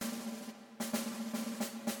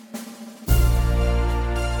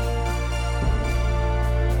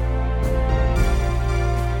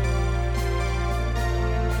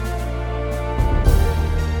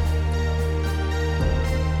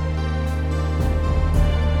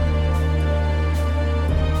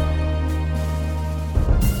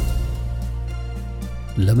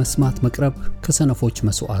ለመስማት መቅረብ ከሰነፎች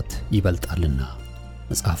መስዋዕት ይበልጣልና።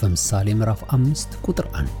 መጽሐፈ ምሳሌ ምዕራፍ 5 ቁጥር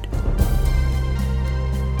 1።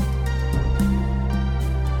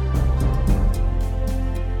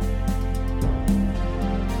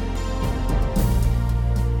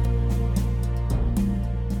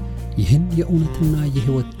 ይህን የእውነትና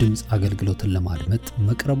የሕይወት ድምጽ አገልግሎትን ለማድመጥ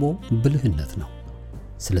መቅረቦ ብልህነት ነው።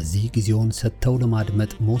 ስለዚህ ጊዜውን ሰጥተው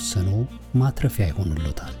ለማድመጥ መወሰኖ ማትረፊያ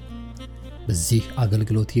ይሆንልዎታል። በዚህ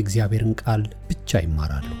አገልግሎት የእግዚአብሔርን ቃል ብቻ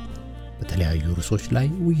ይማራሉ። በተለያዩ ርዕሶች ላይ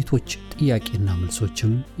ውይይቶች፣ ጥያቄና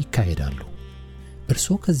መልሶችም ይካሄዳሉ።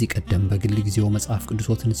 እርስዎ ከዚህ ቀደም በግል ጊዜው መጽሐፍ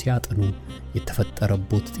ቅዱሶትን ሲያጠኑ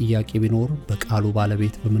የተፈጠረቦት ጥያቄ ቢኖር በቃሉ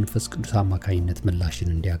ባለቤት በመንፈስ ቅዱስ አማካኝነት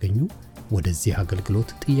ምላሽን እንዲያገኙ ወደዚህ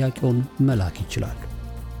አገልግሎት ጥያቄውን መላክ ይችላሉ።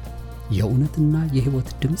 የእውነትና የሕይወት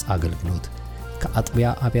ድምጽ አገልግሎት ከአጥቢያ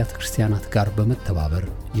አብያተ ክርስቲያናት ጋር በመተባበር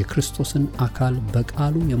የክርስቶስን አካል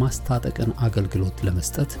በቃሉ የማስታጠቅን አገልግሎት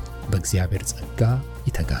ለመስጠት በእግዚአብሔር ጸጋ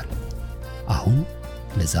ይተጋል። አሁን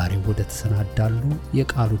ለዛሬው ወደ ተሰናዳሉ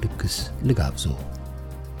የቃሉ ድግስ ልጋብዞ።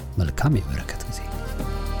 መልካም የበረከት ጊዜ።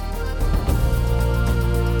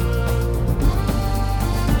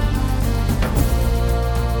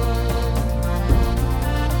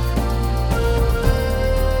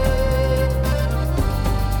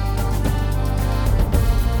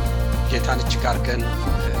 ጋርገን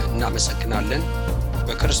እናመሰግናለን።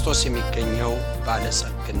 በክርስቶስ የሚገኘው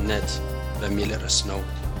ባለጸግነት በሚል ርዕስ ነው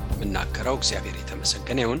የምናገረው። እግዚአብሔር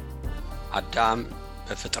የተመሰገነ ይሁን። አዳም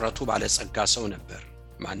በፍጥረቱ ባለጸጋ ሰው ነበር።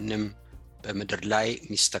 ማንም በምድር ላይ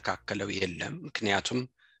የሚስተካከለው የለም። ምክንያቱም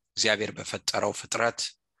እግዚአብሔር በፈጠረው ፍጥረት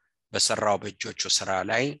በሰራው በእጆቹ ሥራ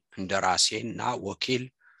ላይ እንደራሴና ወኪል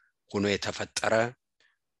ሆኖ የተፈጠረ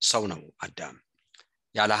ሰው ነው። አዳም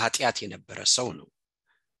ያለ ኃጢአት የነበረ ሰው ነው።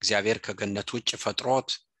 እግዚአብሔር ከገነት ውጭ ፈጥሮት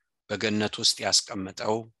በገነት ውስጥ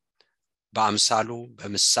ያስቀመጠው በአምሳሉ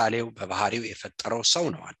በምሳሌው በባህሪው የፈጠረው ሰው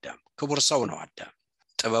ነው አዳም። ክቡር ሰው ነው አዳም።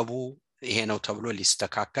 ጥበቡ ይሄ ነው ተብሎ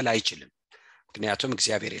ሊስተካከል አይችልም። ምክንያቱም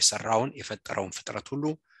እግዚአብሔር የሰራውን የፈጠረውን ፍጥረት ሁሉ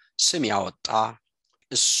ስም ያወጣ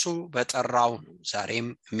እሱ በጠራው ነው ዛሬም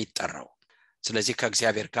የሚጠራው። ስለዚህ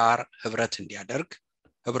ከእግዚአብሔር ጋር ህብረት እንዲያደርግ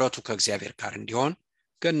ህብረቱ ከእግዚአብሔር ጋር እንዲሆን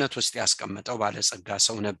ገነት ውስጥ ያስቀመጠው ባለጸጋ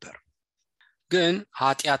ሰው ነበር። ግን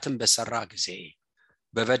ኃጢአትን በሰራ ጊዜ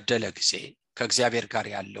በበደለ ጊዜ ከእግዚአብሔር ጋር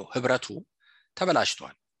ያለው ህብረቱ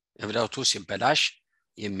ተበላሽቷል። ህብረቱ ሲበላሽ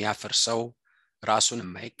የሚያፍር ሰው፣ ራሱን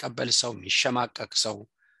የማይቀበል ሰው፣ የሚሸማቀቅ ሰው፣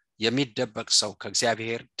 የሚደበቅ ሰው፣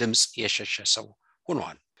 ከእግዚአብሔር ድምጽ የሸሸ ሰው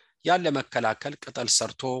ሆኗል። ያን ለመከላከል ቅጠል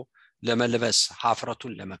ሰርቶ ለመልበስ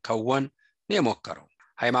ሀፍረቱን ለመከወን ነው የሞከረው።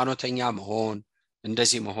 ሃይማኖተኛ መሆን፣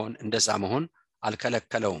 እንደዚህ መሆን፣ እንደዛ መሆን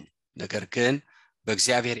አልከለከለውም። ነገር ግን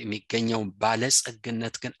በእግዚአብሔር የሚገኘው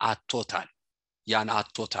ባለጸግነት ግን አጥቶታል። ያን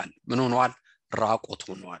አጥቶታል። ምን ሆኗል? ራቁት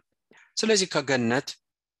ሆኗል። ስለዚህ ከገነት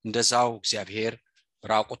እንደዛው እግዚአብሔር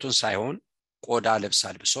ራቁቱን ሳይሆን ቆዳ ልብስ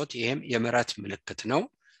አልብሶት፣ ይሄም የምሕረት ምልክት ነው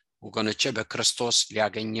ወገኖቼ። በክርስቶስ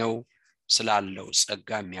ሊያገኘው ስላለው ጸጋ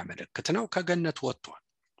የሚያመለክት ነው። ከገነት ወጥቷል።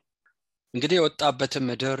 እንግዲህ የወጣበትን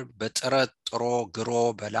ምድር በጥረት ጥሮ ግሮ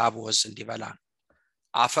በላብ ወዝ እንዲበላ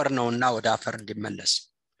አፈር ነውና ወደ አፈር እንዲመለስ፣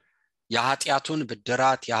 የኃጢአቱን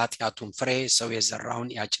ብድራት የኃጢአቱን ፍሬ ሰው የዘራውን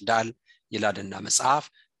ያጭዳል ይላልና መጽሐፍ።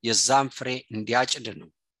 የዛም ፍሬ እንዲያጭድ ነው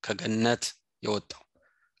ከገነት የወጣው።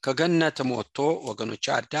 ከገነትም ወጥቶ ወገኖች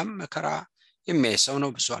አዳም መከራ የሚያይ ሰው ነው።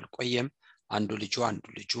 ብዙ አልቆየም። አንዱ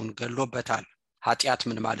ልጁን ገሎበታል። ኃጢአት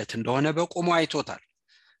ምን ማለት እንደሆነ በቆሞ አይቶታል።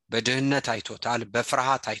 በድህነት አይቶታል።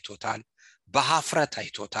 በፍርሃት አይቶታል። በሐፍረት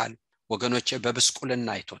አይቶታል። ወገኖቼ በብስቁልና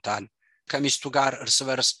አይቶታል። ከሚስቱ ጋር እርስ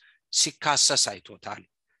በርስ ሲካሰስ አይቶታል።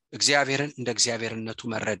 እግዚአብሔርን እንደ እግዚአብሔርነቱ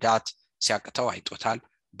መረዳት ሲያቅተው አይቶታል።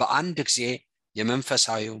 በአንድ ጊዜ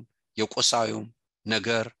የመንፈሳዊውም የቁሳዊውም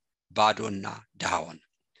ነገር ባዶና ድሃ ሆነ።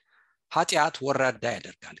 ኃጢአት ወራዳ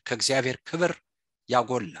ያደርጋል፣ ከእግዚአብሔር ክብር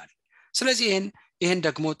ያጎላል። ስለዚህ ይህን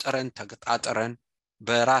ደግሞ ጥረን ተጣጥረን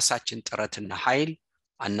በራሳችን ጥረትና ኃይል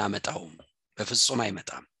አናመጣውም። በፍጹም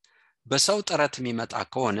አይመጣም። በሰው ጥረት የሚመጣ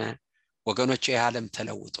ከሆነ ወገኖቼ የዓለም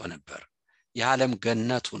ተለውጦ ነበር፣ የዓለም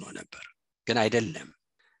ገነት ሆኖ ነበር። ግን አይደለም።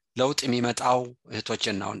 ለውጥ የሚመጣው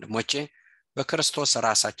እህቶችና ወንድሞቼ በክርስቶስ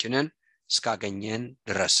ራሳችንን እስካገኘን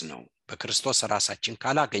ድረስ ነው። በክርስቶስ ራሳችን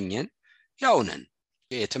ካላገኘን ያውነን።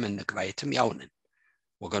 የትም እንግባ የትም ያውነን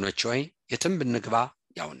ወገኖች ሆይ፣ የትም ብንግባ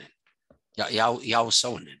ያውነን። ያው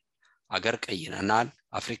ሰውነን። አገር ቀይረናል።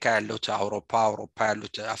 አፍሪካ ያሉት አውሮፓ፣ አውሮፓ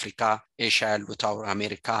ያሉት አፍሪካ፣ ኤሽያ ያሉት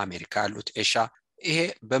አሜሪካ፣ አሜሪካ ያሉት ኤሽያ። ይሄ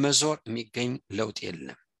በመዞር የሚገኝ ለውጥ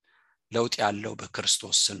የለም። ለውጥ ያለው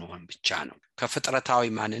በክርስቶስ ስንሆን ብቻ ነው። ከፍጥረታዊ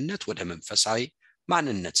ማንነት ወደ መንፈሳዊ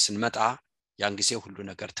ማንነት ስንመጣ ያን ጊዜ ሁሉ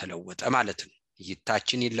ነገር ተለወጠ ማለት ነው።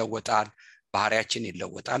 እይታችን ይለወጣል፣ ባህሪያችን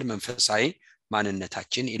ይለወጣል፣ መንፈሳዊ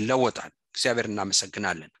ማንነታችን ይለወጣል። እግዚአብሔር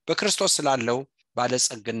እናመሰግናለን። በክርስቶስ ስላለው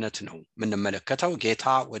ባለጸግነት ነው የምንመለከተው። ጌታ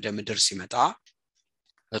ወደ ምድር ሲመጣ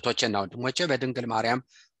እህቶቼና ወንድሞቼ በድንግል ማርያም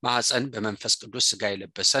ማህፀን በመንፈስ ቅዱስ ሥጋ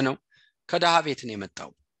የለበሰ ነው። ከድሃ ቤት ነው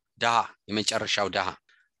የመጣው። ድሃ፣ የመጨረሻው ድሃ።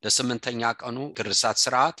 ለ8ኛ ቀኑ ግርዛት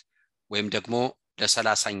ስርዓት ወይም ደግሞ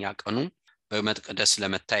ለ30ኛ ቀኑ በመቅደስ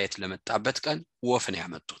ለመታየት ለመጣበት ቀን ወፍ ነው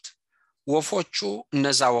ያመጡት። ወፎቹ፣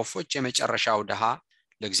 እነዛ ወፎች የመጨረሻው ድሃ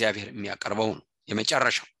ለእግዚአብሔር የሚያቀርበው ነው።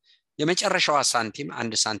 የመጨረሻዋ ሳንቲም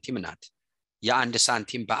 1 ሳንቲም ናት። የ1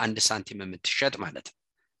 ሳንቲም በ1 ሳንቲም የምትሸጥ ማለት ነው።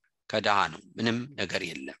 ከድሃ ነው፣ ምንም ነገር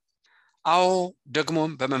የለም። አዎ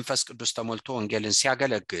ደግሞም በመንፈስ ቅዱስ ተሞልቶ ወንጌልን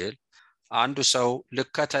ሲያገለግል አንዱ ሰው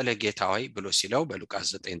ልከተልህ ጌታ ሆይ ብሎ ሲለው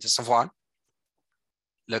በሉቃስ 9 ተጽፏል።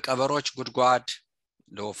 ለቀበሮች ጉድጓድ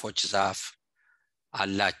ለወፎች ዛፍ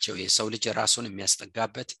አላቸው፣ የሰው ልጅ ራሱን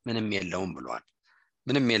የሚያስጠጋበት ምንም የለውም ብሏል።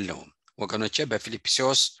 ምንም የለውም ወገኖቼ።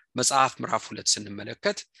 በፊልጵስዩስ መጽሐፍ ምዕራፍ 2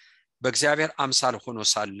 ስንመለከት በእግዚአብሔር አምሳል ሆኖ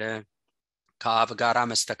ሳለ ከአብ ጋራ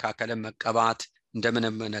መስተካከልን መቀባት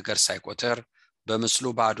እንደምንም ነገር ሳይቆጥር በምስሉ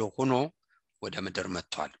ባዶ ሆኖ ወደ ምድር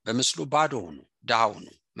መጥቷል። በምስሉ ባዶ ሆኖ ድሃ ሆኖ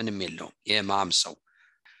ምንም የለውም። የሕማም ሰው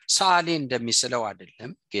ሰዓሊ እንደሚስለው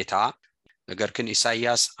አይደለም ጌታ። ነገር ግን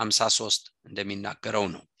ኢሳይያስ 53 እንደሚናገረው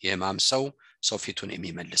ነው የሕማም ሰው ፊቱን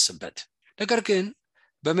የሚመልስበት። ነገር ግን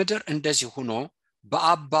በምድር እንደዚህ ሆኖ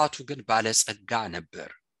በአባቱ ግን ባለጸጋ ነበር።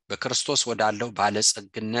 በክርስቶስ ወዳለው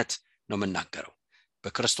ባለጸግነት ነው የምናገረው።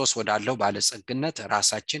 በክርስቶስ ወዳለው ባለጸግነት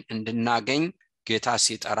ራሳችን እንድናገኝ ጌታ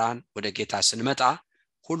ሲጠራን፣ ወደ ጌታ ስንመጣ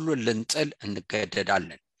ሁሉን ልንጥል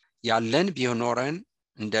እንገደዳለን። ያለን ቢኖረን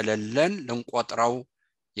እንደሌለን ልንቆጥረው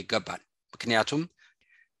ይገባል። ምክንያቱም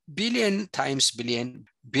ቢሊየን ታይምስ ቢሊየን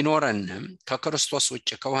ቢኖረንም ከክርስቶስ ውጭ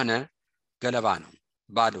ከሆነ ገለባ ነው፣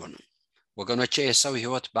 ባዶ ነው። ወገኖቼ የሰው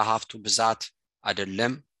ሕይወት በሀብቱ ብዛት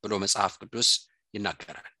አይደለም ብሎ መጽሐፍ ቅዱስ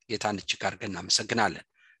ይናገራል። ጌታን እጅግ አድርገን እናመሰግናለን።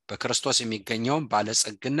 በክርስቶስ የሚገኘውን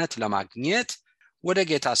ባለጸግነት ለማግኘት ወደ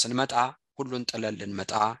ጌታ ስንመጣ ሁሉን ጥለን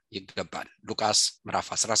ልንመጣ ይገባል። ሉቃስ ምዕራፍ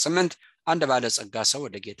 18 አንድ ባለጸጋ ሰው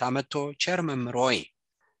ወደ ጌታ መጥቶ ቸር መምህር ሆይ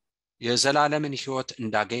የዘላለምን ሕይወት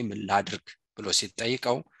እንዳገኝ ምን ላድርግ ብሎ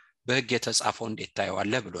ሲጠይቀው በሕግ የተጻፈው እንዴት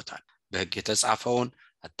ታየዋለህ ብሎታል። በሕግ የተጻፈውን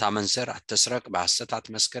አታመንዝር፣ አትስረቅ፣ በሐሰት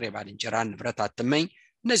አትመስክር፣ የባልንጀራን ንብረት አትመኝ፣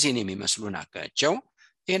 እነዚህን የሚመስሉ ናቸው።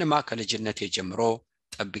 ይህንማ ከልጅነቴ ጀምሮ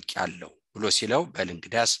ጠብቄአለሁ ብሎ ሲለው በል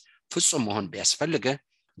እንግዲያስ ፍጹም መሆን ቢያስፈልግህ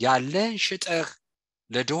ያለህን ሽጠህ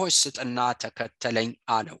ለድሆች ስጥና ተከተለኝ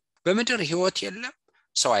አለው። በምድር ሕይወት የለም።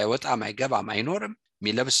 ሰው አይወጣም፣ አይገባም፣ አይኖርም።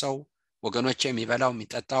 የሚለብሰው ወገኖቼ የሚበላው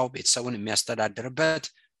የሚጠጣው ቤተሰቡን የሚያስተዳድርበት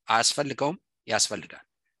አያስፈልገውም? ያስፈልጋል።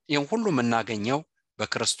 ይህን ሁሉ የምናገኘው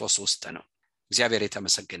በክርስቶስ ውስጥ ነው። እግዚአብሔር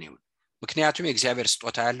የተመሰገነ ይሁን። ምክንያቱም የእግዚአብሔር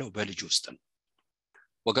ስጦታ ያለው በልጁ ውስጥ ነው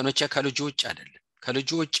ወገኖቼ፣ ከልጁ ውጭ አይደለም። ከልጁ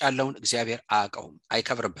ውጭ ያለውን እግዚአብሔር አያውቀውም፣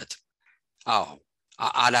 አይከብርበትም። አዎ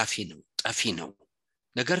አላፊ ነው፣ ጠፊ ነው።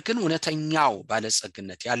 ነገር ግን እውነተኛው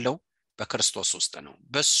ባለጸግነት ያለው በክርስቶስ ውስጥ ነው።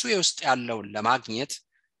 በሱ ውስጥ ያለውን ለማግኘት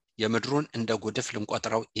የምድሩን እንደ ጉድፍ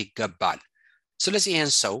ልንቆጥረው ይገባል። ስለዚህ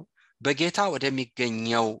ይህን ሰው በጌታ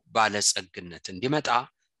ወደሚገኘው ባለጸግነት እንዲመጣ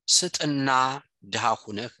ስጥና ድሃ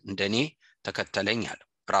ሁነህ እንደኔ ተከተለኝ አለው።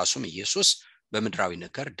 ራሱም ኢየሱስ በምድራዊ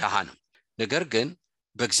ነገር ድሃ ነው፣ ነገር ግን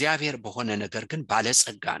በእግዚአብሔር በሆነ ነገር ግን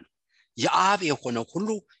ባለጸጋ ነው። የአብ የሆነው ሁሉ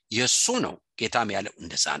የሱ ነው። ጌታም ያለው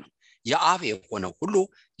እንደዛ ነው። የአብ የሆነው ሁሉ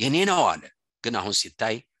የኔ ነው አለ። ግን አሁን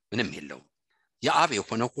ሲታይ ምንም የለውም። የአብ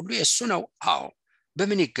የሆነው ሁሉ የሱ ነው። አዎ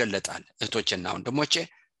በምን ይገለጣል እህቶችና ወንድሞቼ?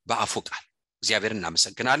 በአፉ ቃል። እግዚአብሔር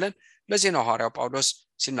እናመሰግናለን። ለዚህ ነው ሐዋርያው ጳውሎስ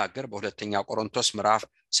ሲናገር በሁለተኛ ቆሮንቶስ ምዕራፍ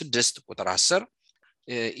 6 ቁጥር 10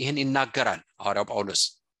 ይህን ይናገራል ሐዋርያው ጳውሎስ።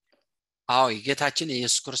 አዎ የጌታችን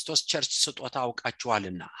የኢየሱስ ክርስቶስ ቸርች ስጦታ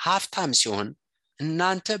አውቃችኋልና ሀብታም ሲሆን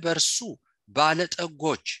እናንተ በእርሱ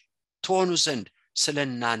ባለጠጎች ትሆኑ ዘንድ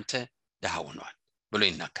ስለናንተ ድሃ ሆኗል ብሎ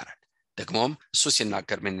ይናገራል። ደግሞም እሱ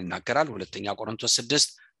ሲናገር ምን ይናገራል? ሁለተኛ ቆሮንቶስ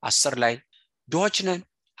 6:10 ላይ ድሆች ነን፣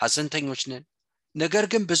 ሐዘንተኞች ነን፣ ነገር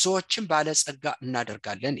ግን ብዙዎችን ባለጸጋ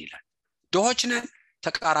እናደርጋለን ይላል። ድሆች ነን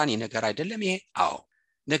ተቃራኒ ነገር አይደለም ይሄ? አዎ።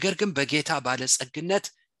 ነገር ግን በጌታ ባለጸግነት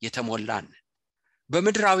የተሞላን።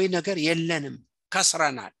 በምድራዊ ነገር የለንም፣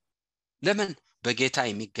 ከስረናል። ለምን? በጌታ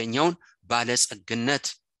የሚገኘውን ባለጸግነት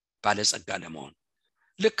ባለጸጋ ለመሆን።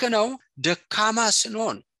 ልክ ነው። ደካማ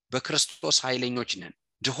ስንሆን በክርስቶስ ኃይለኞች ነን።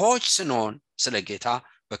 ድሆች ስንሆን ስለ ጌታ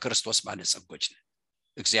በክርስቶስ ባለጸጎች ነን።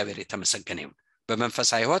 እግዚአብሔር የተመሰገነ ይሁን።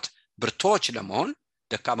 በመንፈሳዊ ሕይወት ብርቶች ለመሆን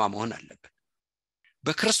ደካማ መሆን አለብን።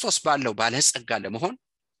 በክርስቶስ ባለው ባለጸጋ ለመሆን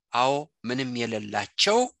አዎ ምንም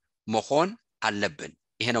የሌላቸው መሆን አለብን።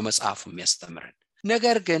 ይሄ ነው መጽሐፉ የሚያስተምረን።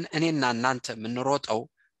 ነገር ግን እኔና እናንተ የምንሮጠው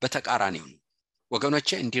በተቃራኒው ነው ወገኖቼ።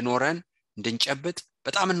 እንዲኖረን እንድንጨብጥ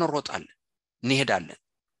በጣም እንሮጣለን፣ እንሄዳለን።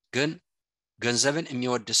 ግን ገንዘብን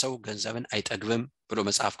የሚወድ ሰው ገንዘብን አይጠግብም ብሎ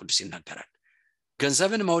መጽሐፍ ቅዱስ ይናገራል።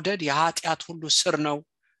 ገንዘብን መውደድ የኃጢአት ሁሉ ስር ነው።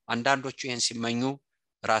 አንዳንዶቹ ይህን ሲመኙ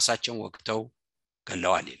ራሳቸውን ወግተው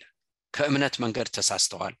ገለዋል ይላል። ከእምነት መንገድ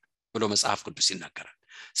ተሳስተዋል ብሎ መጽሐፍ ቅዱስ ይናገራል።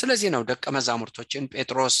 ስለዚህ ነው ደቀ መዛሙርቶችን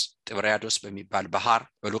ጴጥሮስ ጥብርያዶስ በሚባል ባህር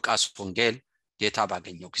በሉቃስ ወንጌል ጌታ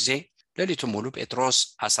ባገኘው ጊዜ ሌሊቱን ሙሉ ጴጥሮስ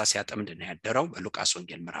አሳ ሲያጠምድ ነው ያደረው። በሉቃስ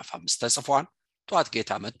ወንጌል ምዕራፍ 5 ተጽፏል። ጧት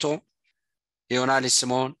ጌታ መጥቶ የዮና ልጅ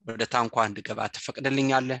ስምዖን ወደ ታንኳ እንድገባ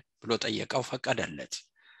ትፈቅድልኛለህ ብሎ ጠየቀው። ፈቀደለት።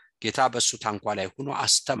 ጌታ በሱ ታንኳ ላይ ሆኖ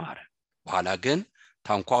አስተማረ። በኋላ ግን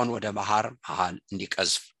ታንኳውን ወደ ባህር መሃል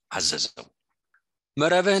እንዲቀዝፍ አዘዘው።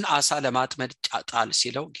 መረብህን አሳ ለማጥመድ ጣል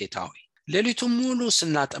ሲለው ጌታ ሆይ ሌሊቱን ሙሉ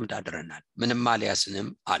ስናጠምድ አድረናል፣ ምንም አልያዝንም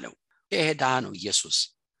አለው። ይሄ ድሃ ነው ኢየሱስ።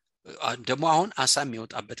 ደግሞ አሁን አሳ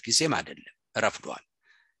የሚወጣበት ጊዜም አይደለም፣ ረፍዷል።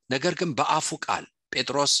 ነገር ግን በአፉ ቃል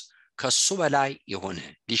ጴጥሮስ ከሱ በላይ የሆነ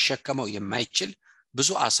ሊሸከመው የማይችል ብዙ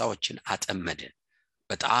አሳዎችን አጠመደ።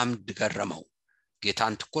 በጣም ገረመው።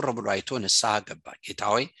 ጌታን ትኩር ብሎ አይቶ ንስሐ ገባ። ጌታ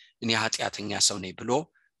ሆይ እኔ ኃጢአተኛ ሰው ነኝ ብሎ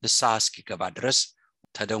ንስሐ እስኪገባ ድረስ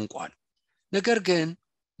ተደንቋል። ነገር ግን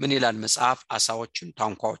ምን ይላል መጽሐፍ? አሳዎችን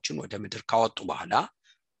ታንኳዎችን ወደ ምድር ካወጡ በኋላ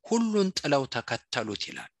ሁሉን ጥለው ተከተሉት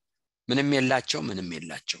ይላል። ምንም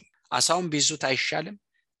የላቸው። አሳውን ቢይዙት አይሻልም?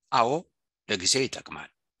 አዎ ለጊዜው ይጠቅማል።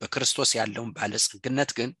 በክርስቶስ ያለውን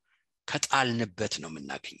ባለጸግነት ግን ከጣልንበት ነው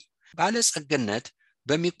የምናገኘው። ባለጸግነት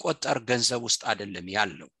በሚቆጠር ገንዘብ ውስጥ አይደለም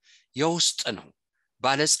ያለው፣ የውስጥ ነው።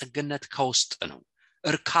 ባለጸግነት ከውስጥ ነው።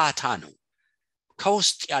 እርካታ ነው።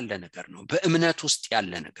 ከውስጥ ያለ ነገር ነው። በእምነት ውስጥ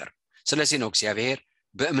ያለ ነገር። ስለዚህ ነው እግዚአብሔር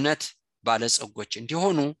በእምነት ባለጸጎች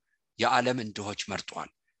እንዲሆኑ የዓለምን ድሆች መርጧል።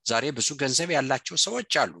 ዛሬ ብዙ ገንዘብ ያላቸው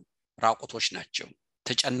ሰዎች አሉ፣ ራቁቶች ናቸው፣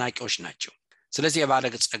 ተጨናቂዎች ናቸው። ስለዚህ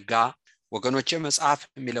የባለጸጋ ወገኖቼ መጽሐፍ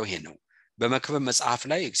የሚለው ይሄ ነው። በመክብብ መጽሐፍ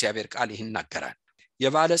ላይ እግዚአብሔር ቃል ይህን ይናገራል።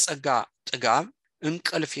 የባለጸጋ ጥጋብ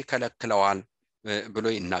እንቅልፍ ይከለክለዋል ብሎ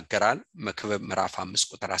ይናገራል። መክብብ ምዕራፍ 5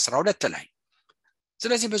 ቁጥር 12 ላይ።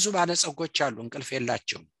 ስለዚህ ብዙ ባለጸጎች አሉ፣ እንቅልፍ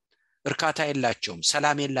የላቸውም፣ እርካታ የላቸውም፣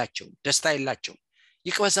 ሰላም የላቸውም፣ ደስታ የላቸውም፣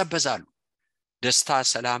 ይቅበዘበዛሉ። ደስታ፣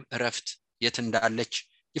 ሰላም፣ እረፍት የት እንዳለች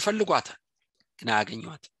ይፈልጓታል፣ ግን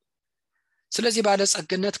አያገኟትም። ስለዚህ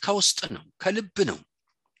ባለጸግነት ከውስጥ ነው፣ ከልብ ነው፣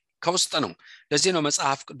 ከውስጥ ነው። ለዚህ ነው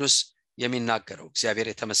መጽሐፍ ቅዱስ የሚናገረው። እግዚአብሔር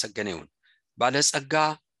የተመሰገነ ይሁን። ባለጸጋ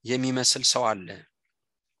የሚመስል ሰው አለ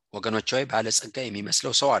ወገኖች ሆይ፣ ባለጸጋ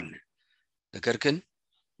የሚመስለው ሰው አለ፣ ነገር ግን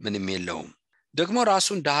ምንም የለውም። ደግሞ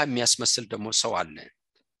ራሱን ድሃ የሚያስመስል ደግሞ ሰው አለ፣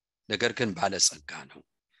 ነገር ግን ባለጸጋ ነው።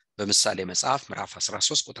 በምሳሌ መጽሐፍ ምዕራፍ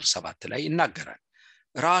 13 ቁጥር 7 ላይ ይናገራል።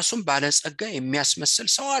 ራሱን ባለጸጋ የሚያስመስል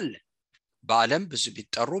ሰው አለ። በዓለም ብዙ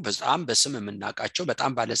ቢጠሩ በጣም በስም የምናውቃቸው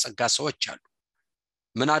በጣም ባለጸጋ ሰዎች አሉ።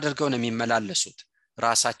 ምን አድርገው ነው የሚመላለሱት?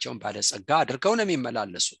 ራሳቸውን ባለጸጋ አድርገው ነው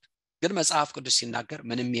የሚመላለሱት። ግን መጽሐፍ ቅዱስ ሲናገር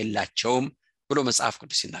ምንም የላቸውም ብሎ መጽሐፍ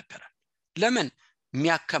ቅዱስ ይናገራል። ለምን?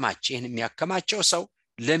 ይህን የሚያከማቸው ሰው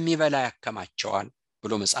ለሚበላ ያከማቸዋል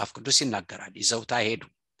ብሎ መጽሐፍ ቅዱስ ይናገራል። ይዘውታ ሄዱ፣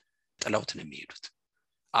 ጥለውት ነው የሚሄዱት።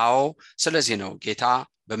 አዎ ስለዚህ ነው ጌታ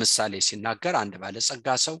በምሳሌ ሲናገር አንድ ባለጸጋ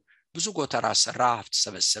ሰው ብዙ ጎተራ ሰራ፣ ሀብት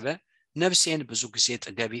ሰበሰበ፣ ነፍሴን ብዙ ጊዜ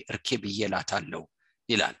ጥገቢ እርኬ ብዬላታለሁ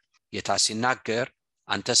ይላል። ጌታ ሲናገር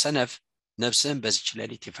አንተ ሰነፍ ነፍስህን በዚች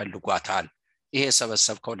ሌሊት ይፈልጓታል፣ ይሄ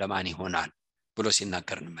ሰበሰብከው ለማን ይሆናል ብሎ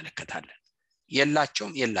ሲናገር እንመለከታለን።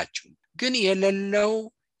 የላቸውም። ግን የሌለው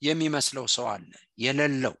የሚመስለው ሰው አለ።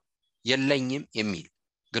 የሌለው የለኝም የሚል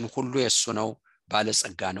ግን ሁሉ የሱ ነው፣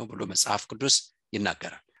 ባለጸጋ ነው ብሎ መጽሐፍ ቅዱስ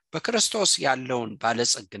ይናገራል። በክርስቶስ ያለውን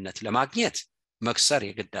ባለጸግነት ለማግኘት መክሰር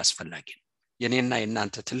የግድ አስፈላጊ ነው። የኔና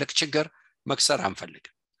የናንተ ትልቅ ችግር መክሰር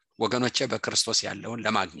አንፈልግም ወገኖቼ፣ በክርስቶስ ያለውን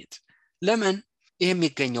ለማግኘት። ለምን? ይሄ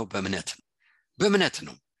የሚገኘው በእምነት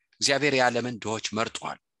ነው። እግዚአብሔር የዓለምን ድሆች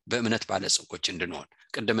መርጧል በእምነት ባለጸጎች እንድንሆን።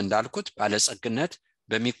 ቅድም እንዳልኩት ባለጸግነት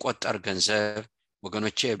በሚቆጠር ገንዘብ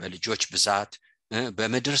ወገኖቼ፣ በልጆች ብዛት፣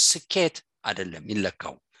 በምድር ስኬት አይደለም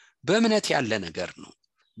ይለካው። በእምነት ያለ ነገር ነው።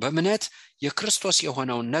 በእምነት የክርስቶስ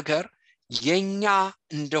የሆነውን ነገር የኛ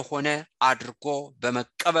እንደሆነ አድርጎ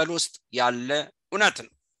በመቀበል ውስጥ ያለ እውነት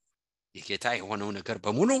ነው። የጌታ የሆነው ነገር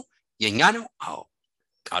በሙሉ የኛ ነው። አዎ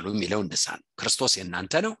ቃሉ የሚለው እንደዛ ነው። ክርስቶስ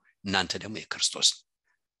የእናንተ ነው፣ እናንተ ደግሞ የክርስቶስ ነው።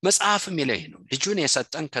 መጽሐፍ የሚለው ይሄ ነው። ልጁን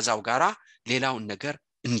የሰጠን ከዛው ጋራ ሌላውን ነገር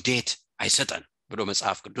እንዴት አይሰጠን ብሎ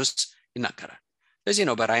መጽሐፍ ቅዱስ ይናገራል። ለዚህ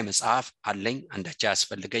ነው በራእይ መጽሐፍ አለኝ አንዳች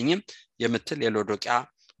አያስፈልገኝም የምትል የሎዶቅያ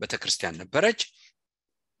ቤተክርስቲያን ነበረች።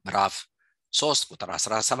 ምዕራፍ 3 ቁጥር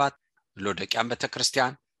 17 ሎዶቅያን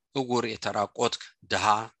ቤተክርስቲያን እውር፣ የተራቆትክ፣ ድሃ፣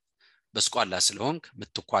 በስቋላ ስለሆንክ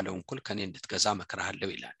ምትኳለውን ኩል ከኔ እንድትገዛ መክራለሁ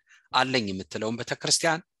ይላል። አለኝ የምትለውን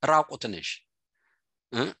ቤተክርስቲያን ራቁት ነሽ፣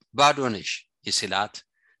 ባዶ ነሽ ይስላት።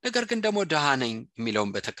 ነገር ግን ደግሞ ድሃ ነኝ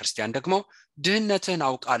የሚለውን ቤተክርስቲያን ደግሞ ድህነትህን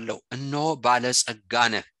አውቃለሁ፣ እነሆ ባለጸጋ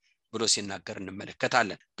ነህ፣ ብሎ ሲናገር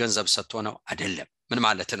እንመለከታለን። ገንዘብ ሰጥቶ ነው አይደለም። ምን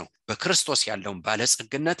ማለት ነው? በክርስቶስ ያለውን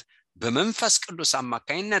ባለጸግነት በመንፈስ ቅዱስ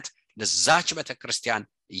አማካይነት ለዛች ቤተክርስቲያን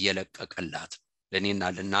እየለቀቀላት ለኔና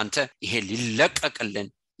ለናንተ ይሄ ሊለቀቅልን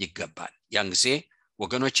ይገባል። ያን ጊዜ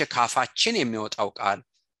ወገኖቼ ካፋችን የሚወጣው ቃል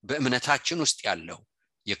በእምነታችን ውስጥ ያለው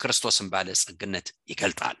የክርስቶስን ባለጸግነት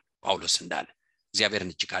ይገልጣል። ጳውሎስ እንዳለ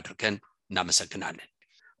እግዚአብሔርን እጅግ አድርገን እናመሰግናለን።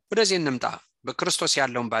 ወደዚህ እንምጣ። በክርስቶስ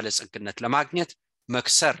ያለውን ባለጸግነት ለማግኘት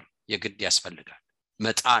መክሰር የግድ ያስፈልጋል።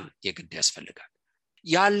 መጣል የግድ ያስፈልጋል።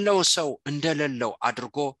 ያለው ሰው እንደሌለው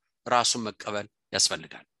አድርጎ ራሱን መቀበል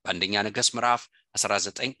ያስፈልጋል። በአንደኛ ነገሥት ምዕራፍ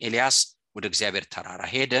 19 ኤልያስ ወደ እግዚአብሔር ተራራ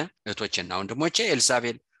ሄደ። እህቶችና ወንድሞቼ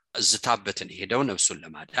ኤልዛቤል ዝታበትን ሄደው ነፍሱን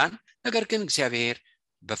ለማዳን፣ ነገር ግን እግዚአብሔር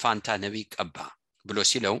በፋንታ ነቢይ ቀባ ብሎ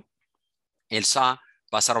ሲለው ኤልሳ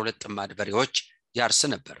በ12 ጥማድ በሬዎች ያርስ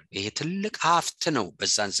ነበር። ይሄ ትልቅ ሀብት ነው።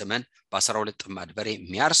 በዛን ዘመን በ12 ጥማድ በሬ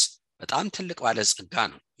የሚያርስ በጣም ትልቅ ባለጸጋ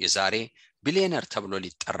ነው። የዛሬ ቢሊዮነር ተብሎ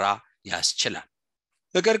ሊጠራ ያስችላል።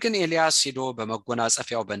 ነገር ግን ኤልያስ ሄዶ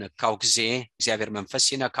በመጎናጸፊያው በነካው ጊዜ እግዚአብሔር መንፈስ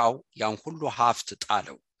ሲነካው ያን ሁሉ ሀብት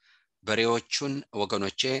ጣለው። በሬዎቹን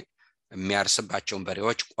ወገኖቼ የሚያርስባቸውን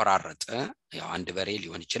በሬዎች ቆራረጠ። ያው አንድ በሬ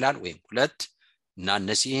ሊሆን ይችላል ወይም ሁለት እና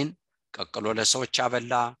እነዚህን ቀቅሎ ለሰዎች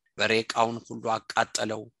አበላ። በሬ ዕቃውን ሁሉ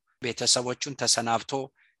አቃጠለው። ቤተሰቦቹን ተሰናብቶ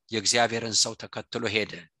የእግዚአብሔርን ሰው ተከትሎ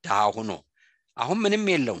ሄደ። ድሃ ሆኖ አሁን ምንም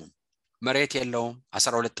የለውም፣ መሬት የለውም፣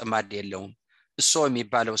 12 ጥማድ የለውም። እሱ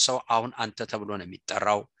የሚባለው ሰው አሁን አንተ ተብሎ ነው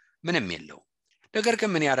የሚጠራው፣ ምንም የለውም። ነገር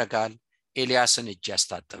ግን ምን ያደርጋል? ኤልያስን እጅ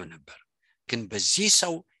ያስታጥብ ነበር። ግን በዚህ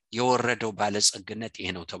ሰው የወረደው ባለጸግነት ይሄ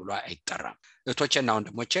ነው ተብሎ አይጠራም። እህቶቼና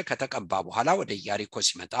ወንድሞቼ ከተቀባ በኋላ ወደ ኢያሪኮ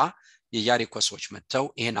ሲመጣ የኢያሪኮ ሰዎች መጥተው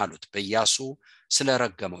ይሄን አሉት። በኢያሱ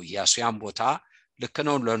ስለረገመው ኢያሱ ያን ቦታ ልክ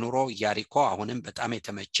ነው ለኑሮ ኢያሪኮ አሁንም በጣም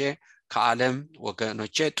የተመቸ ከዓለም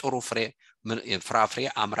ወገኖቼ ጥሩ ፍራፍሬ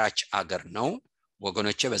አምራች አገር ነው።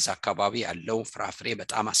 ወገኖቼ በዛ አካባቢ ያለው ፍራፍሬ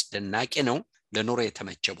በጣም አስደናቂ ነው። ለኑሮ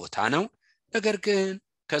የተመቸ ቦታ ነው። ነገር ግን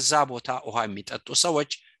ከዛ ቦታ ውሃ የሚጠጡ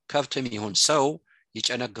ሰዎች ከብትም ይሁን ሰው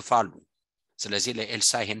ይጨነግፋሉ። ስለዚህ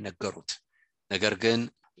ለኤልሳ ይሄን ነገሩት። ነገር ግን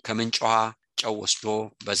ከምንጭ ውሃ ጨው ወስዶ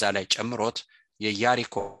በዛ ላይ ጨምሮት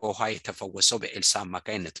የኢያሪኮ ውሃ የተፈወሰው በኤልሳ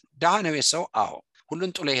አማካይነት ነው። ደሃ ነው የሰው? አዎ።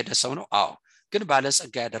 ሁሉን ጥሎ የሄደ ሰው ነው? አዎ። ግን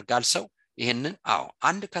ባለጸጋ ያደርጋል ሰው ይሄንን? አዎ።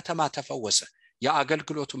 አንድ ከተማ ተፈወሰ።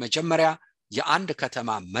 የአገልግሎቱ መጀመሪያ የአንድ ከተማ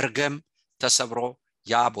መርገም ተሰብሮ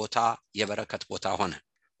ያ ቦታ የበረከት ቦታ ሆነ።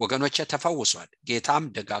 ወገኖቼ ተፈውሷል። ጌታም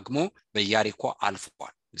ደጋግሞ በኢያሪኮ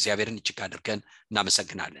አልፏል። እግዚአብሔርን እጅግ አድርገን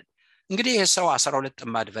እናመሰግናለን። እንግዲህ ይህ ሰው 12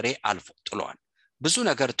 ጥማድ በሬ አልፎ ጥሏል። ብዙ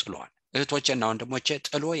ነገር ጥሏል። እህቶቼና ወንድሞቼ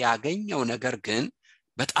ጥሎ ያገኘው ነገር ግን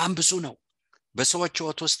በጣም ብዙ ነው። በሰዎች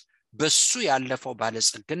ሕይወት ውስጥ በሱ ያለፈው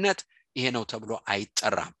ባለጸግነት ይሄ ነው ተብሎ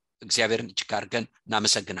አይጠራም። እግዚአብሔርን እጅግ አድርገን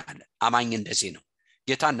እናመሰግናለን። አማኝ እንደዚህ ነው።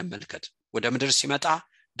 ጌታ እንመልከት። ወደ ምድር ሲመጣ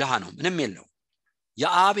ድሃ ነው፣ ምንም የለው።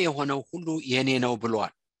 የአብ የሆነው ሁሉ የኔ ነው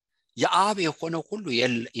ብሏል። የአብ የሆነው ሁሉ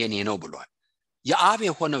የኔ ነው ብሏል። የአብ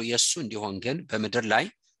የሆነው የሱ እንዲሆን ግን በምድር ላይ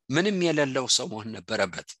ምንም የሌለው ሰው መሆን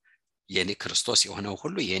ነበረበት። የኔ ክርስቶስ የሆነው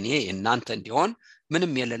ሁሉ የኔ የናንተ እንዲሆን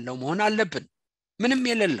ምንም የሌለው መሆን አለብን። ምንም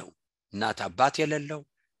የሌለው፣ እናት አባት የሌለው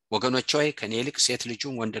ወገኖቼ ሆይ ከኔ ይልቅ ሴት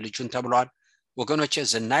ልጁን ወንድ ልጁን ተብሏል። ወገኖቼ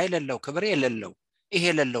ዝና የሌለው ክብር የሌለው ይሄ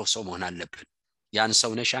የሌለው ሰው መሆን አለብን። ያን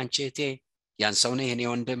ሰው ነሽ አንቺ እህቴ፣ ያን ሰው ነህ የኔ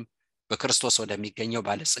ወንድም። በክርስቶስ ወደሚገኘው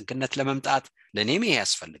ባለጸግነት ለመምጣት ለኔም ይሄ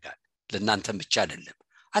ያስፈልጋል፣ ለናንተም ብቻ አይደለም።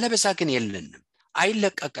 አለበዛ ግን የለንም፣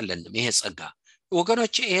 አይለቀቅልንም ይሄ ጸጋ።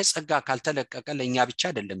 ወገኖቼ ይሄ ጸጋ ካልተለቀቀ ለኛ ብቻ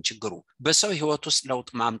አይደለም ችግሩ። በሰው ሕይወት ውስጥ ለውጥ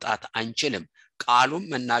ማምጣት አንችልም። ቃሉን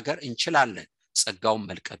መናገር እንችላለን፣ ጸጋውን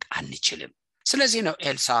መልቀቅ አንችልም። ስለዚህ ነው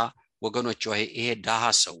ኤልሳ ወገኖቼ ይሄ ድሃ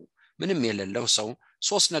ሰው ምንም የሌለው ሰው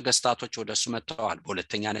 3 ነገስታቶች ወደሱ መጥተዋል።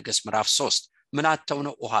 በሁለተኛ ነገሥት ምዕራፍ 3 ምን አተው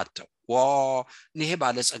ነው? ውሃ አተው። ይሄ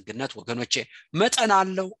ባለጸግነት ወገኖቼ መጠን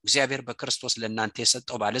አለው። እግዚአብሔር በክርስቶስ ለእናንተ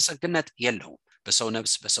የሰጠው ባለጸግነት የለውም። በሰው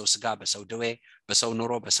ነፍስ፣ በሰው ስጋ፣ በሰው ደዌ፣ በሰው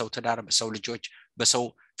ኑሮ፣ በሰው ትዳር፣ በሰው ልጆች፣ በሰው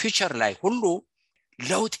ፊውቸር ላይ ሁሉ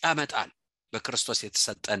ለውጥ ያመጣል በክርስቶስ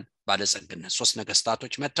የተሰጠን ባለጸግነት። 3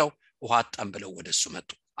 ነገስታቶች መጥተው ውሃ አጣን ብለው ወደሱ መጡ።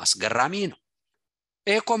 አስገራሚ ነው።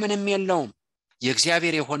 ይሄ እኮ ምንም የለውም፣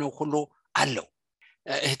 የእግዚአብሔር የሆነው ሁሉ አለው።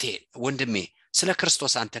 እህቴ ወንድሜ፣ ስለ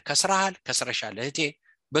ክርስቶስ አንተ ከስራሃል፣ ከስረሻል። እህቴ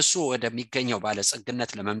በሱ ወደሚገኘው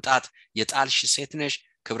ባለጸግነት ለመምጣት የጣልሽ ሴት ነሽ።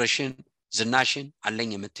 ክብርሽን ዝናሽን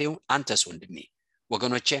አለኝ የምትይው አንተስ ወንድሜ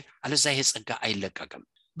ወገኖቼ፣ አለዛ ይሄ ጸጋ አይለቀቅም።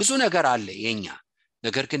 ብዙ ነገር አለ የኛ፣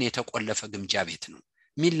 ነገር ግን የተቆለፈ ግምጃ ቤት ነው።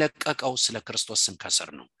 የሚለቀቀው ስለ ክርስቶስ ስንከስር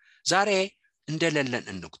ነው። ዛሬ እንደሌለን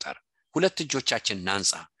እንቁጠር። 2 እጆቻችን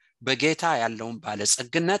እናንሳ። በጌታ ያለውን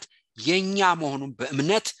ባለጸግነት የኛ መሆኑን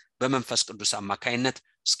በእምነት በመንፈስ ቅዱስ አማካይነት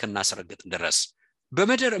እስከናስረግጥ ድረስ።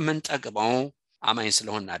 በምድር የምንጠግበው አማኝ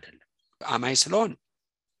ስለሆን አይደለም። አማኝ ስለሆን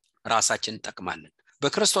ራሳችንን እንጠቅማለን።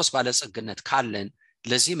 በክርስቶስ ባለጸግነት ካለን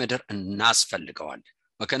ለዚህ ምድር እናስፈልገዋለን።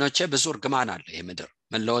 ወገኖቼ ብዙ እርግማን አለ። ይሄ ምድር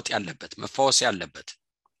መለወጥ ያለበት መፈወስ ያለበት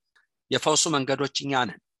የፈውሱ መንገዶች እኛ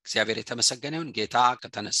ነን። እግዚአብሔር የተመሰገነ ይሁን። ጌታ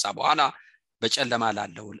ከተነሳ በኋላ በጨለማ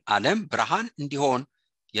ላለው ዓለም ብርሃን እንዲሆን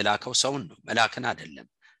የላከው ሰውን ነው፣ መልአክን አይደለም።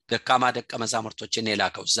 ደካማ ደቀ መዛሙርቶችን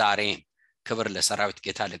የላከው ዛሬ ክብር ለሰራዊት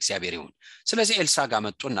ጌታ ለእግዚአብሔር ይሁን። ስለዚህ ኤልሳ ጋር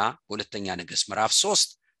መጡና በሁለተኛ ነገሥት ምዕራፍ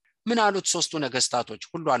 3 ምን አሉት? ሶስቱ ነገስታቶች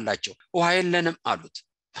ሁሉ አላቸው ውሃ የለንም አሉት።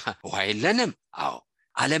 ውሃ የለንም? አዎ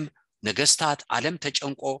ዓለም ነገስታት ዓለም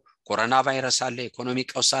ተጨንቆ ኮሮና ቫይረስ አለ፣ ኢኮኖሚ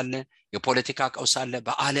ቀውስ አለ፣ የፖለቲካ ቀውስ አለ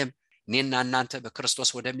በዓለም። እኔና እናንተ በክርስቶስ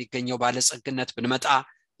ወደሚገኘው ባለጸግነት ብንመጣ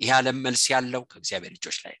ይህ ዓለም መልስ ያለው ከእግዚአብሔር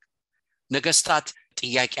ልጆች ላይ ነው። ነገስታት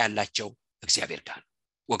ጥያቄ ያላቸው እግዚአብሔር ጋር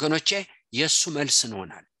ወገኖቼ የሱ መልስ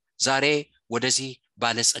እንሆናል። ዛሬ ወደዚህ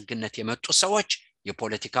ባለጸግነት የመጡ ሰዎች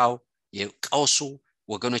የፖለቲካው የቀውሱ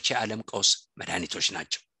ወገኖቼ ዓለም ቀውስ መድኃኒቶች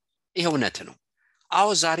ናቸው። ይሄ እውነት ነው። አዎ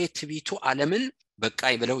ዛሬ ትቢቱ ዓለምን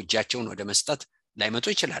በቃይ ብለው እጃቸውን ወደ መስጠት ላይመጡ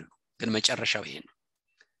ይችላሉ። ግን መጨረሻው ይሄ ነው።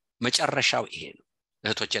 መጨረሻው ይሄ ነው።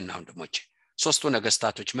 እህቶቼና ወንድሞቼ ሶስቱ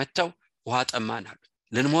ነገስታቶች መተው ውሃ ጠማን አሉት።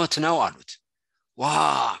 ልንሞት ነው አሉት።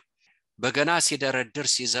 በገና ሲደረድር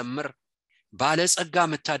ሲዘምር ባለጸጋ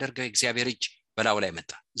የምታደርገው እግዚአብሔር እጅ በላው ላይ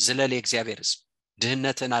መጣ። ዝለል የእግዚአብሔር ሕዝብ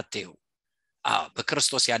ድህነትን አትየው።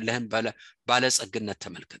 በክርስቶስ ያለህን ባለጸግነት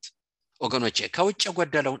ተመልከት ወገኖቼ። ከውጭ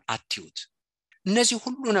የጎደለውን አትዩት። እነዚህ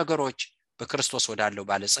ሁሉ ነገሮች በክርስቶስ ወዳለው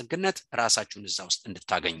ባለጸግነት ራሳችሁን እዛ ውስጥ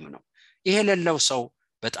እንድታገኙ ነው። ይሄ ለለው ሰው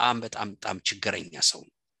በጣም በጣም በጣም ችግረኛ ሰው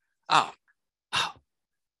ነው።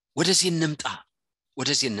 ወደዚህ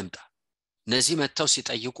እንምጣ። እነዚህ መተው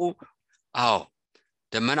ሲጠይቁ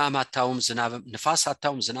ደመና ማታውም ዝናብ ንፋስ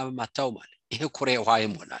አታውም ዝናብ ማታውም አለ። ይሄ ኩሬ ውሃ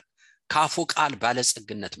ይሞላል። ካፉ ቃል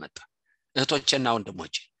ባለጸግነት መጣ። እህቶቼና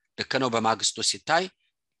ወንድሞቼ ልክ ነው። በማግስቱ ሲታይ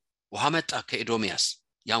ውሃ መጣ ከኤዶሚያስ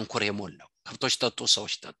ያን ኩሬ ሞላው። ከብቶች ጠጡ፣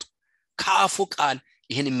 ሰዎች ጠጡ። ካፉ ቃል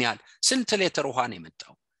ይሄን የሚያል ስንት ሊትር ውሃ ነው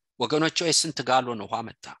የመጣው ወገኖቼ? ስንት ጋሎን ውሃ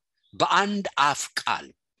መጣ በአንድ አፍ ቃል።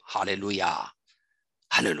 ሃሌሉያ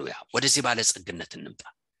ሃሌሉያ። ወደዚህ ባለጸግነት እንምጣ።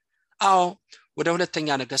 ወደ ሁለተኛ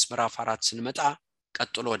ነገሥት ምዕራፍ 4 ስንመጣ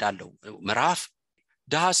ቀጥሎ ወዳለው ምዕራፍ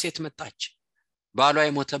ደሃ ሴት መጣች። ባሏ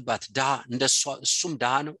የሞተባት ደሃ፣ እንደሷ እሱም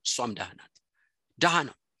ደሃ ነው እሷም ደሃ ናት። ደሃ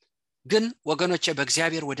ነው ግን ወገኖቼ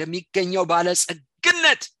በእግዚአብሔር ወደሚገኘው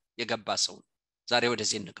ባለጸግነት የገባ ሰው ዛሬ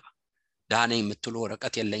ወደዚህ እንግባ። ደሃ ነኝ የምትሉ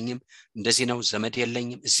ወረቀት የለኝም፣ እንደዚህ ነው፣ ዘመድ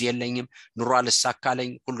የለኝም፣ እዚህ የለኝም፣ ኑሮ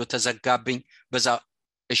አልሳካለኝ፣ ሁሉ ተዘጋብኝ፣ በዛ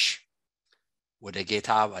እሺ ወደ ጌታ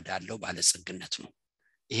ወዳለው ባለጸግነት ነው።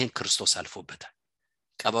 ይሄን ክርስቶስ አልፎበታል።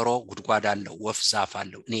 ቀበሮ ጉድጓድ አለው፣ ወፍ ዛፍ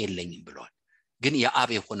አለው፣ እኔ የለኝም ብሏል። ግን የአብ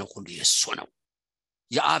የሆነ ሁሉ የሱ ነው።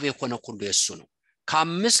 የአብ የሆነ ሁሉ የሱ ነው።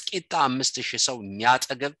 ከ5 ቂጣ 5000 ሰው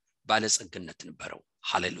የሚያጠግብ ባለጸግነት ነበረው።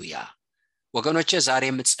 ሃሌሉያ ወገኖቼ ዛሬ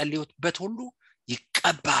የምትጸልዩበት ሁሉ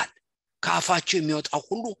ይቀባል። ካፋችሁ የሚወጣው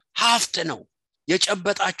ሁሉ ሀብት ነው።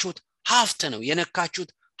 የጨበጣችሁት ሀብት ነው። የነካችሁት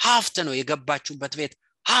ሀብት ነው። የገባችሁበት ቤት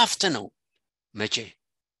ሀብት ነው። መቼ?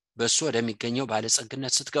 በሱ ወደሚገኘው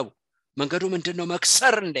ባለጸግነት ስትገቡ። መንገዱ ምንድነው?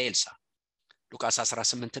 መክሰር እንደ ኤልሳ ሉቃስ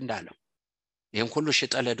 18 እንዳለው ይሄን ሁሉ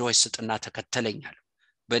ሽጠ ለድሆች ስጥና ተከተለኛል።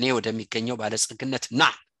 በእኔ ወደሚገኘው ባለጸግነት ና።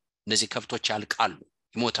 እነዚህ ከብቶች ያልቃሉ፣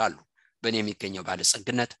 ይሞታሉ። በእኔ የሚገኘው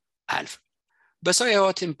ባለጸግነት አያልፍም። በሰው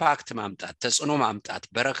የህይወት ኢምፓክት ማምጣት፣ ተጽዕኖ ማምጣት፣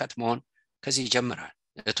 በረከት መሆን ከዚህ ይጀምራል።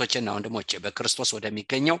 እህቶቼና ወንድሞቼ በክርስቶስ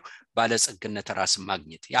ወደሚገኘው ባለጸግነት ራስን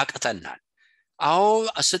ማግኘት ያቀተናል።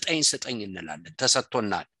 ስጠኝ እንላለን፣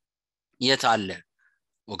 ተሰጥቶናል። የት አለ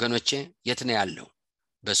ወገኖቼ? የት ነው ያለው?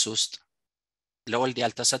 በሱ ውስጥ ለወልድ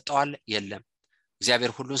ያልተሰጠው አለ? የለም።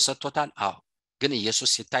 እግዚአብሔር ሁሉን ሰጥቶታል። ግን ኢየሱስ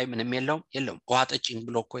ሲታይ ምንም የለውም። ውሃ ጠጪኝ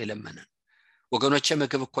ብሎ እኮ የለመነን ወገኖቼ።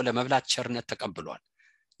 ምግብ እኮ ለመብላት ቸርነት ተቀብሏል።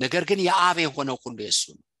 ነገር ግን የአብ የሆነው ሁሉ የሱ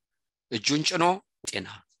ነው። እጁን ጭኖ ጤና፣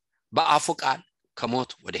 በአፉ ቃል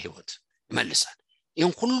ከሞት ወደ ህይወት ይመልሳል።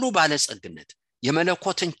 ይህን ሁሉ ባለጸግነት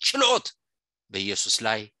የመለኮትን ችሎት በኢየሱስ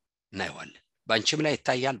ላይ እናየዋለን። ባንቺም ላይ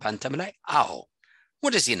ይታያል፣ ባንተም ላይ።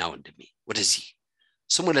 ወደዚህ ና ወንድሜ፣ ወደዚህ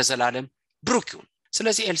ስሙ ለዘላለም ብሩክ ይሁን።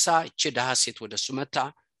 ስለዚህ ኤልሳ እቺ ደሃ ሴት ወደሱ መጣ።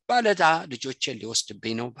 ባለዳ ልጆቼን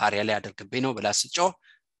ሊወስድብኝ ነው፣ ባሪያ ላይ ያደርግብኝ ነው ብላ ስትጮህ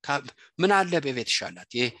ምን አለ በቤትሽ አላት።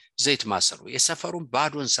 ይህ ዘይት ማሰሩ የሰፈሩን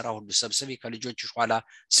ባዶን ስራ ሁሉ ሰብስቢ፣ ከልጆችሽ ኋላ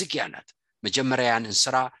ዝጊ አላት። መጀመሪያ ያንን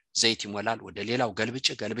ስራ ዘይት ይሞላል፣ ወደ ሌላው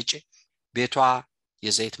ገልብጭ። ቤቷ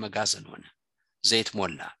የዘይት መጋዘን ሆነ፣ ዘይት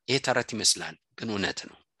ሞላ። ይሄ ተረት ይመስላል ግን እውነት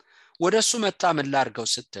ነው። ወደሱ መጣ። ምን ላድርገው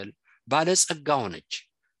ስትል ባለጸጋ ሆነች።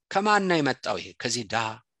 ከማን ነው የመጣው? ይሄ ከዚህ ድሃ፣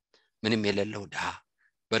 ምንም የሌለው ድሃ፣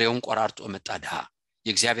 በሬውን ቆራርጦ መጣ ድሃ።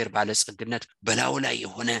 የእግዚአብሔር ባለጸግነት በላዩ ላይ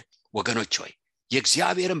የሆነ ወገኖች ሆይ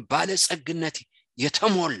የእግዚአብሔርን ባለጸግነት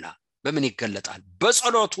የተሞላ በምን ይገለጣል?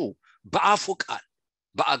 በጸሎቱ፣ በአፉ ቃል።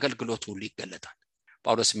 በአገልግሎቱ ሁሉ ይገለጣል።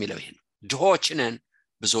 ጳውሎስ የሚለው ይሄ ነው። ድሆች ነን፣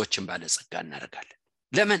 ብዙዎችን ባለጸጋ እናደርጋለን።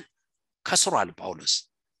 ለምን? ከስሯል። ጳውሎስ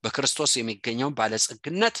በክርስቶስ የሚገኘው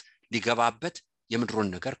ባለጸግነት ሊገባበት የምድሩን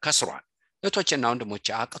ነገር ከስሯል። እህቶችና ወንድሞቼ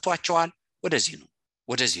አቅቷቸዋል።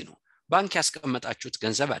 ወደዚህ ነው። ባንክ ያስቀመጣችሁት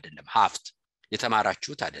ገንዘብ አይደለም ሀብት፣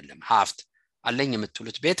 የተማራችሁት አይደለም ሀብት፣ አለኝ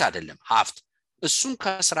የምትሉት ቤት አይደለም ሀብት። እሱን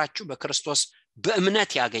ከስራችሁ በክርስቶስ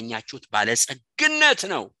በእምነት ያገኛችሁት ባለጸግነት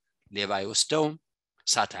ነው። ሌባ አይወስደውም፣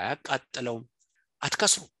 እሳት አያቃጥለውም፣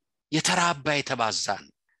 አትከስሩ። የተራባ የተባዛ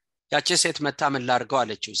ነው። ያቺ ሴት መታ ምን ላድርገው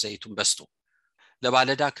አለችው፣ ዘይቱን በስቶ።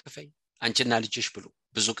 ለባለዕዳ ክፈይ፣ አንቺና ልጅሽ ብሉ፣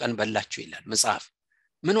 ብዙ ቀን በላችሁ ይላል መጽሐፍ።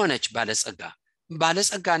 ምን ሆነች?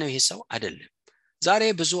 ባለጸጋ ነው ይሄ ሰው አይደለም። ዛሬ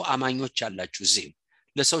ብዙ አማኞች አላችሁ እዚህ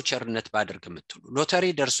ለሰው ቸርነት ባደርግ የምትሉ፣ ሎተሪ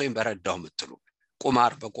ደርሶኝ በረዳው የምትሉ፣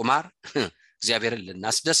 ቁማር በቁማር እግዚአብሔርን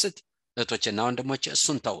ልናስደስት። እህቶችና ወንድሞቼ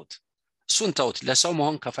እሱን ተውት። ለሰው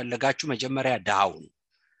መሆን ከፈለጋችሁ መጀመሪያ ድሃው ነው።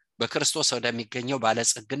 በክርስቶስ ወደሚገኘው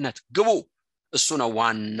ባለጸግነት ግቡ። እሱ ነው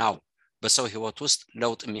ዋናው በሰው ህይወት ውስጥ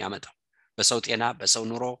ለውጥ የሚያመጣው። በሰው ጤና፣ በሰው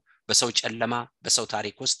ኑሮ፣ በሰው ጨለማ፣ በሰው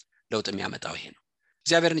ታሪክ ውስጥ ለውጥ የሚያመጣው ይሄ ነው።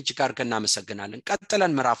 እግዚአብሔርን እጅግ አድርገን እናመሰግናለን።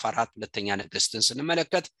 ቀጥለን ምዕራፍ 4 ሁለተኛ ነገሥትን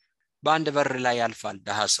ስንመለከት በአንድ በር ላይ ያልፋል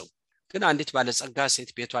ድሃ ሰው። ግን አንዲት ባለጸጋ ሴት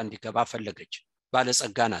ቤቷ እንዲገባ ፈለገች።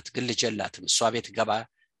 ባለጸጋ ናት፣ ግን ልጅ የላትም። እሷ ቤት ገባ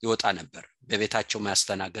ይወጣ ነበር። በቤታቸው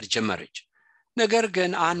ማስተናገድ ጀመረች። ነገር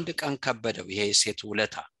ግን አንድ ቀን ከበደው ይሄ ሴት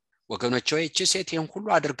ውለታ። ወገኖቼ ሆይ እቺ ሴት ይህን ሁሉ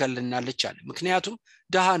አድርገልናለች አለ። ምክንያቱም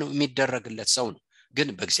ድሃ ነው፣ የሚደረግለት ሰው ነው። ግን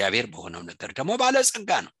በእግዚአብሔር በሆነው ነገር ደግሞ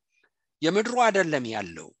ባለጸጋ ነው። የምድሩ አይደለም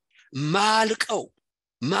ያለው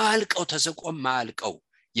ማልቀው ተዘቆም ማልቀው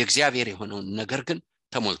የእግዚአብሔር የሆነውን ነገር ግን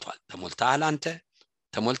ተሞልተሃል፣ አንተ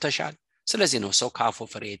ተሞልተሻል። ስለዚህ ነው ሰው ካፉ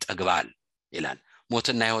ፍሬ ይጠግባል ይላል።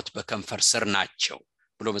 ሞትና ሕይወት በከንፈር ስር ናቸው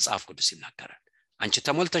ብሎ መጽሐፍ ቅዱስ ይናገራል። አንቺ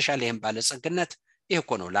ተሞልተሻል። ይሄን ባለጸግነት ይሄ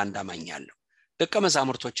እኮ ነው ለአንድ አማኝ ያለው። ደቀ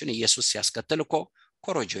መዛሙርቶችን ኢየሱስ ሲያስከትል እኮ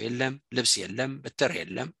ኮሮጆ የለም፣ ልብስ የለም፣ በትር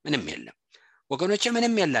የለም፣ ምንም የለም። ወገኖቼ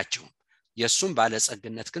ምንም የላቸውም። የሱም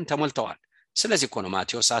ባለጸግነት ግን ተሞልተዋል። ስለዚህ እኮ ነው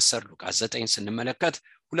ማቴዎስ 10 ሉቃስ 9 ስንመለከት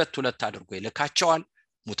 2 አድርጎ ይልካቸዋል።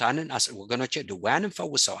 ሙታንን ወገኖቼ ድውያንን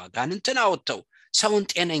ፈውሰው አጋንንትን አወጥተው ሰውን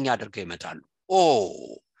ጤነኛ አድርገው ይመጣሉ።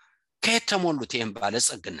 ከየት ተሞሉት? ይህም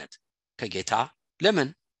ባለጸግነት ከጌታ። ለምን?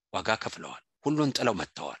 ዋጋ ከፍለዋል። ሁሉን ጥለው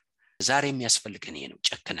መጥተዋል። ዛሬ የሚያስፈልገን ይሄ ነው።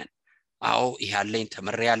 ጨክነን ይሄ ያለኝ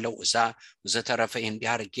ተመሪያለሁ ወዘተረፈ እንዲህ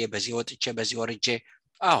አድርጌ በዚህ ወጥቼ በዚህ ወርጄ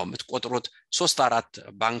የምትቆጥሩት 3-4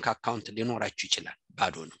 ባንክ አካውንት ሊኖራችሁ ይችላል።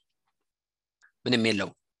 ባዶ ነው። ምንም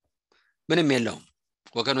የለውም።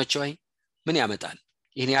 ወገኖች ሆይ ምን ያመጣል?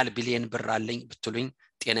 ይህን ያህል ቢሊየን ብር አለኝ ብትሉኝ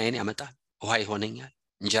ጤናዬን ያመጣል? ውሃ ይሆነኛል?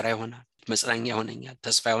 እንጀራ ይሆናል? መጽናኛ ይሆነኛል?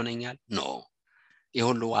 ተስፋ ይሆነኛል? ይህ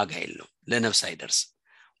ሁሉ ዋጋ የለው፣ ለነፍስ አይደርስ።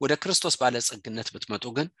 ወደ ክርስቶስ ባለጸግነት ብትመጡ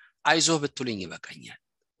ግን አይዞህ ብትሉኝ ይበቃኛል።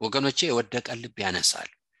 ወገኖቼ የወደቀ ልብ ያነሳል፣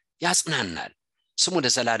 ያጽናናል። ስሙ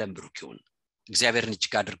ለዘላለም ብሩክ ይሁን። እግዚአብሔርን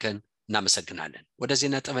እጅግ አድርገን እናመሰግናለን። ወደዚህ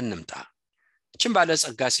ነጥብ እንምጣ። እቺም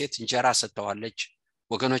ባለጸጋ ሴት እንጀራ ሰጥተዋለች።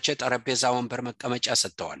 ወገኖቼ ጠረጴዛ፣ ወንበር፣ መቀመጫ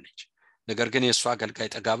ሰጥተዋለች። ነገር ግን የእሱ አገልጋይ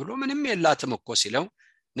ጠጋ ብሎ ምንም የላትም እኮ ሲለው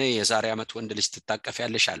ነይ የዛሬ ዓመት ወንድ ልጅ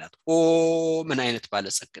ትታቀፊያለሽ አላት። ምን አይነት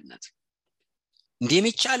ባለጸግነት! እንዲህም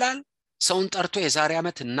ይቻላል? ሰውን ጠርቶ የዛሬ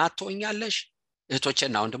ዓመት እናት ትሆኛለሽ?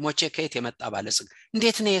 እህቶቼና ወንድሞቼ ከየት የመጣ ባለጸግ!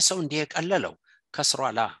 እንዴት ነው የሰው እንዲህ የቀለለው?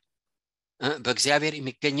 ከስሯላ። በእግዚአብሔር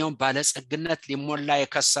የሚገኘውን ባለጸግነት ሊሞላ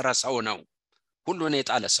የከሰረ ሰው ነው። ሁሉን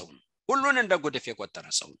የጣለ ሰው ነው። ሁሉን እንደ ጉድፍ የቆጠረ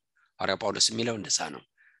ሰው ነው። ሐዋርያው ጳውሎስ የሚለው እንደዛ ነው።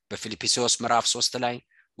 በፊልጵስዩስ ምዕራፍ 3 ላይ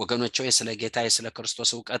ወገኖቼ ስለ ጌታ ስለ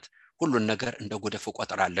ክርስቶስ ዕውቀት ሁሉን ነገር እንደ ጉድፍ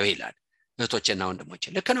እቆጥራለሁ ይላል። እህቶቼና ወንድሞቼ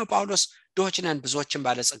ልክ ነው። ጳውሎስ ድሆች ነን ብዙዎችን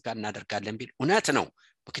ባለጸጋ እናደርጋለን ቢል እውነት ነው።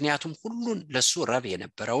 ምክንያቱም ሁሉን ለሱ ረብ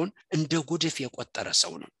የነበረውን እንደ ጉድፍ የቆጠረ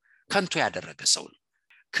ሰው ነው። ከንቱ ያደረገ ሰው ነው።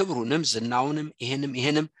 ክብሩንም ዝናውንም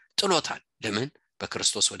ይሄንም ጥሎታል። ለምን?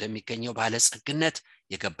 በክርስቶስ ወደሚገኘው ባለጸግነት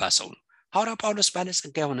የገባ ሰው ነው። ሐዋርያው ጳውሎስ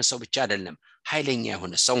ባለጸጋ የሆነ ሰው ብቻ አይደለም፣ ኃይለኛ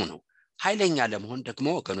የሆነ ሰው ነው። ኃይለኛ ለመሆን ደግሞ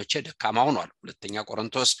ወገኖቼ ደካማ ሆኗል። ሁለተኛ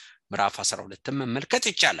ቆሮንቶስ ምዕራፍ 12 መመልከት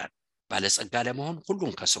ይቻላል። ባለጸጋ ለመሆን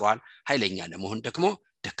ሁሉን ከስሯል። ኃይለኛ ለመሆን ደግሞ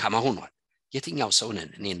ደካማ ሆኗል። የትኛው ሰው ነን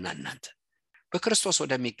እኔና እናንተ? በክርስቶስ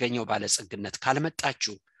ወደሚገኘው ባለጸግነት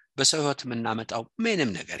ካልመጣችሁ በሰው ሕይወት የምናመጣው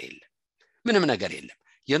ምንም ነገር የለም።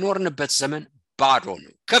 የኖርንበት ዘመን ባዶ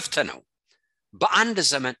ነው፣ ክፍት ነው። በአንድ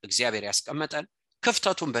ዘመን እግዚአብሔር ያስቀመጠን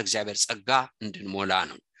ክፍተቱን በእግዚአብሔር ጸጋ እንድንሞላ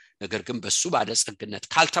ነው። ነገር ግን በሱ ባለጸግነት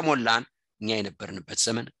ካልተሞላን እኛ የነበርንበት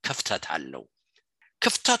ዘመን ክፍተት አለው።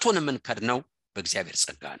 ክፍተቱን የምንከድነው በእግዚአብሔር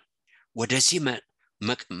ጸጋ ነው። ወደዚህ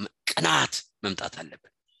ቅናት መምጣት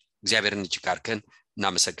አለብን። እግዚአብሔርን እጅግ አድርገን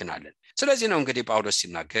እናመሰግናለን። ስለዚህ ነው እንግዲህ ጳውሎስ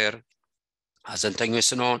ሲናገር ሐዘንተኞች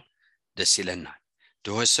ስንሆን ደስ ይለናል፣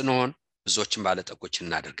 ድሆች ስንሆን ብዙዎችን ባለጠጎች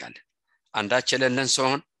እናደርጋለን። አንዳች የሌለን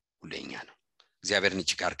ሲሆን ሁሉኛ ነው። እግዚአብሔርን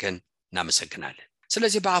እጅግ አድርገን እናመሰግናለን።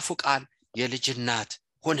 ስለዚህ በአፉ ቃል የልጅ እናት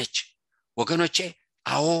ሆነች። ወገኖቼ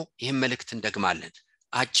አዎ ይህን መልእክት እንደግማለን።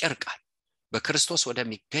 አጭር ቃል በክርስቶስ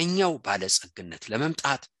ወደሚገኘው ባለጸግነት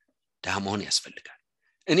ለመምጣት ድሃ መሆን ያስፈልጋል።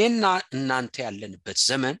 እኔና እናንተ ያለንበት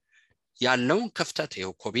ዘመን ያለውን ክፍተት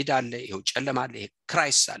ይኸው ኮቪድ አለ፣ ይኸው ጨለማ አለ፣ ይሄ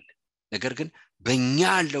ክራይሲስ አለ። ነገር ግን በእኛ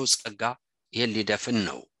ያለው ጸጋ ይሄን ሊደፍን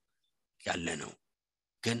ነው ያለነው።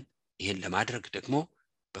 ግን ይሄን ለማድረግ ደግሞ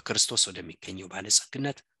በክርስቶስ ወደሚገኘው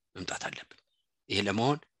ባለጸግነት መምጣት አለብን። ይሄ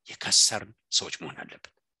ለመሆን የከሰርን ሰዎች መሆን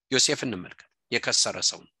አለብን። ዮሴፍን እንመልከት። የከሰረ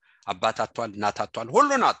ሰው ነው። አባት አጥቷል፣ እናት አጥቷል፣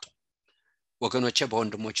 ሁሉን አጥቷል። ወገኖቼ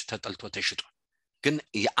በወንድሞቹ ተጠልቶ ተሽጧል። ግን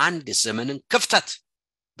የአንድ ዘመንን ክፍተት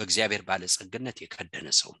በእግዚአብሔር ባለጸግነት የከደነ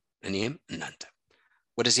ሰው ነው። እኔም እናንተ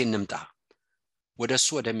ወደዚህ እንምጣ። ወደሱ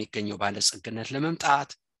ወደሚገኘው ባለጸግነት ለመምጣት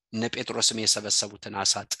እነ ጴጥሮስም የሰበሰቡትን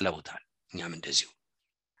አሳ ጥለውታል። እኛም እንደዚሁ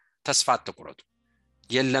ተስፋ አትቁረጡ።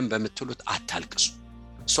 የለም በምትሉት አታልቅሱ።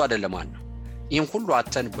 እሱ አይደለም ዋናው። ይህን ሁሉ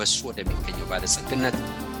አተን በሱ ወደሚገኘው ባለጸግነት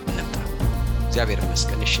እንምጣ። እግዚአብሔር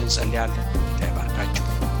ይመስገን። እሺ እንጸልያለን። ጌታ ይባርካችሁ።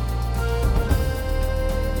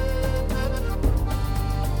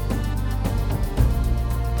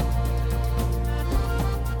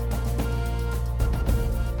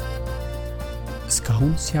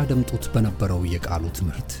 እስካሁን ሲያደምጡት በነበረው የቃሉ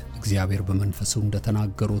ትምህርት እግዚአብሔር በመንፈሱ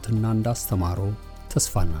እንደተናገሩትና እንዳስተማረው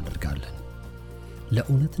ተስፋ እናደርጋለን።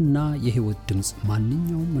 ለእውነትና የሕይወት ድምጽ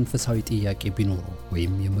ማንኛውም መንፈሳዊ ጥያቄ ቢኖሩ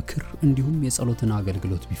ወይም የምክር እንዲሁም የጸሎትን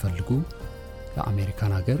አገልግሎት ቢፈልጉ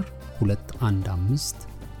ለአሜሪካን ሀገር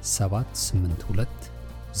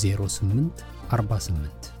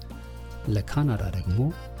 215-782-0848 ለካናዳ ደግሞ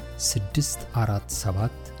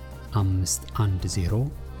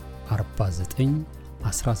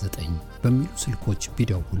 647-510-4919 በሚሉ ስልኮች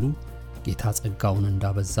ቢደውሉ ጌታ ጸጋውን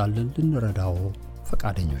እንዳበዛልን ልንረዳው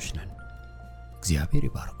ፈቃደኞች ነን። እግዚአብሔር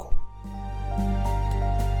ይባርኮ።